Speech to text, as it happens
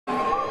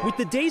With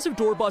the days of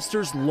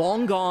doorbusters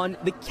long gone,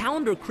 the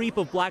calendar creep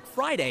of Black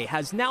Friday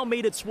has now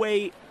made its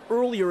way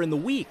earlier in the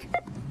week.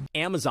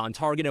 Amazon,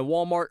 Target, and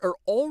Walmart are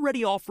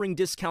already offering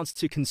discounts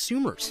to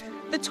consumers.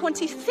 The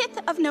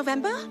 25th of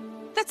November?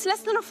 That's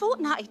less than a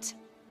fortnight.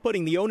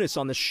 Putting the onus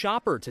on the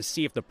shopper to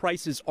see if the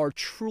prices are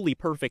truly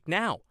perfect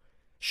now.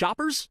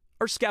 Shoppers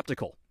are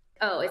skeptical.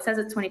 Oh, it says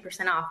it's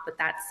 20% off, but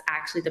that's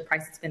actually the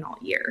price it's been all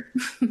year.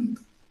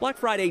 Black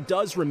Friday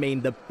does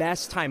remain the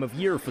best time of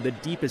year for the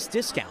deepest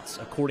discounts,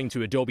 according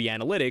to Adobe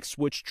Analytics,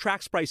 which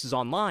tracks prices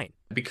online.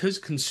 Because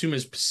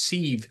consumers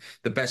perceive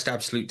the best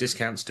absolute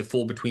discounts to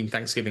fall between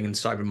Thanksgiving and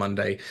Cyber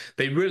Monday,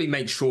 they really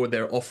make sure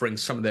they're offering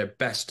some of their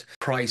best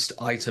priced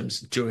items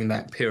during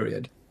that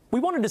period. We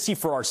wanted to see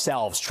for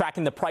ourselves,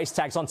 tracking the price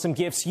tags on some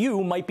gifts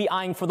you might be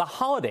eyeing for the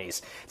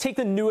holidays. Take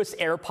the newest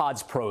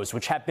AirPods Pros,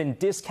 which have been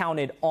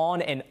discounted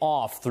on and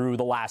off through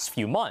the last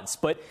few months.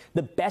 But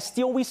the best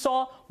deal we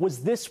saw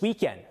was this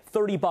weekend,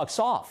 $30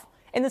 off.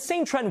 And the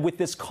same trend with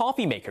this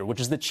coffee maker, which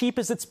is the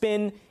cheapest it's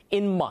been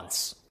in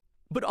months.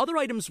 But other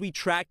items we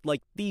tracked,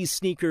 like these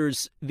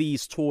sneakers,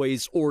 these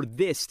toys, or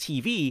this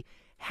TV,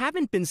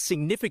 haven't been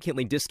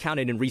significantly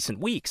discounted in recent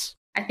weeks.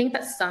 I think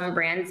that some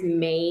brands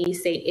may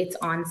say it's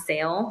on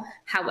sale.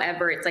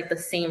 However, it's like the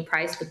same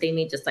price, but they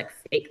may just like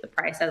fake the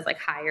price as like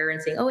higher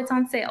and say, oh, it's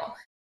on sale.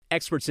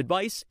 Experts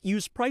advise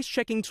use price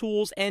checking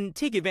tools and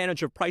take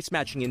advantage of price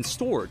matching in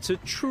store to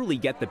truly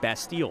get the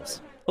best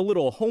deals. A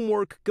little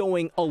homework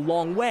going a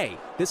long way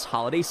this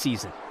holiday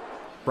season.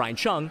 Brian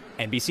Cheung,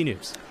 NBC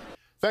News.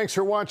 Thanks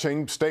for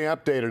watching. Stay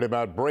updated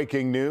about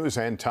breaking news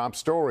and top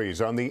stories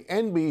on the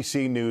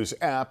NBC News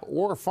app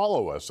or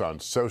follow us on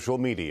social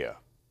media.